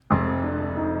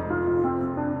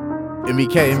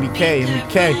MBK.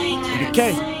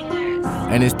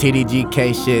 And it's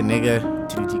Tdg shit, nigga.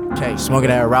 Tdg smoking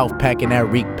that Ralph pack and that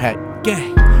Reek pack.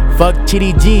 Gang. Fuck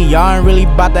Tdg, y'all ain't really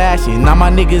bout that action. Now my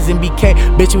niggas MBK,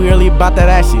 bitch, we really bout that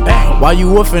action. While you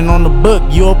woofing on the book,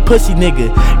 you a pussy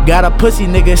nigga. Got a pussy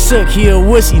nigga shook, he a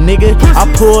wussy nigga.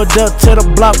 I pulled up to the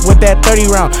block with that 30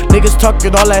 round. Niggas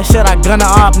talking all that shit, I gonna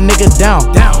op niggas down.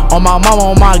 On my mama,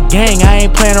 on my gang, I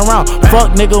ain't playing around.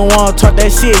 Fuck nigga wanna talk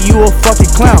that shit, you a fucking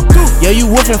clown. Yeah, you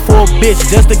woofing for a bitch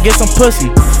just to get some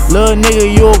pussy. Little nigga,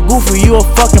 you a goofy, you a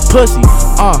fucking pussy.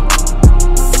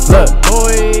 Look,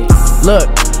 boy, look.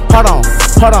 Hold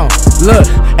on, look.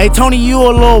 Hey Tony, you a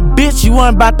little bitch, you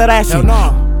ain't bout that action.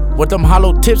 With them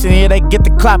hollow tips in here, they get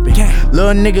the clapping.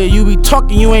 Little nigga, you be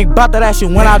talking, you ain't bout that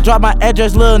action. When I drop my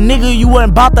address, little nigga, you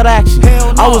wasn't bout that action.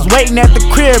 I was waiting at the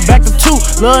crib, back to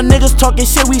 2. Little niggas talking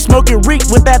shit, we smoking reek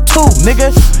with that 2,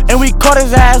 nigga. And we caught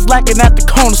his ass lacking at the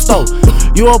corner store.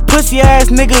 You a pussy ass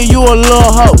nigga, you a little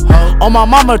hoe. On my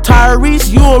mama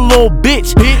Tyrese, you a little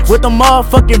bitch. With the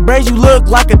motherfucking braids, you look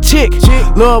like a chick.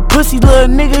 Little pussy, little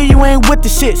nigga, you ain't with the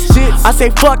shits. I say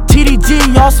fuck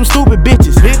Tdg, y'all some stupid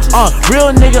bitches.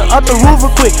 Real nigga up the roof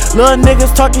real quick. Little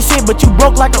niggas talking shit, but you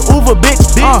broke like a Uber bitch.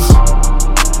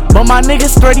 But my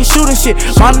niggas steady shooting shit.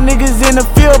 My niggas in the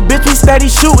field, bitch, we steady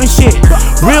shooting shit.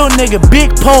 Real nigga,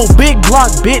 big pole, big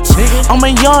block, bitch. I'm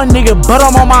a young nigga, but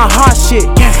I'm on my hot shit.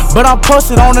 But I'm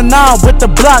posted on the 9 with the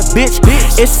block, bitch.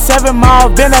 It's 7 Mile,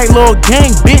 been that little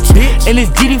gang, bitch. And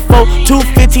it's GD4,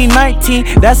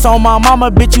 21519. That's on my mama,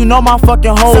 bitch, you know my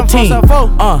fucking whole team.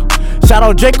 Shout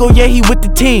out Draco, yeah, he with the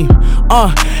team.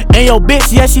 And yo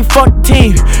bitch, yeah, she fuck the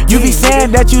team. You be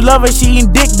saying that you love her, she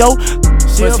eating dick though.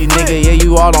 Pussy nigga, yeah,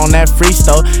 you all on that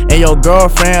freestyle. And your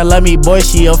girlfriend love me, boy,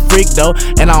 she a freak though.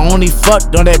 And I only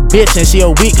fucked on that bitch and she a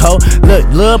weak hoe. Look,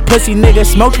 little pussy nigga,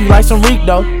 smoke you like some reek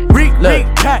though. Look,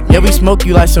 yeah, we smoke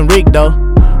you like some reek though.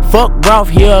 Fuck Ralph,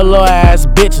 he a little ass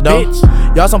bitch though.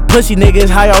 Y'all some pussy niggas,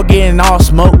 how y'all getting all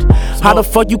smoked? How the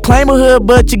fuck you claim a hood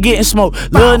but you getting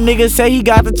smoked? Little nigga say he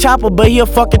got the chopper but he a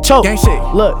fucking choke.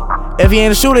 Look, if he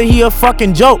ain't a shooter, he a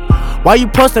fucking joke. Why you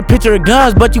post a picture of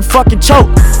guns but you fucking choke?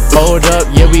 Hold up,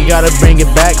 yeah, we gotta bring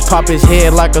it back. Pop his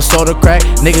head like a soda crack.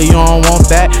 Nigga, you don't want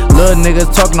that. Little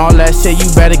niggas talking all that shit, you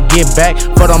better get back.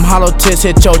 For them hollow tips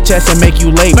hit your chest and make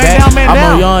you lay back.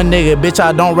 I'm a young nigga, bitch,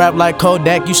 I don't rap like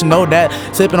Kodak. You should know that.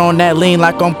 Sipping on that lean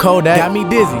like I'm Kodak. Got me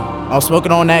dizzy. I'm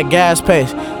smoking on that gas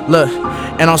pace. Look,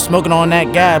 and I'm smoking on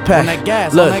that gas pack.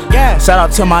 Look, shout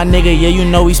out to my nigga, yeah, you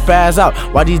know we spaz out.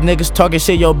 Why these niggas talking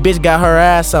shit, your bitch got her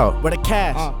ass out. Where the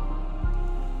cash?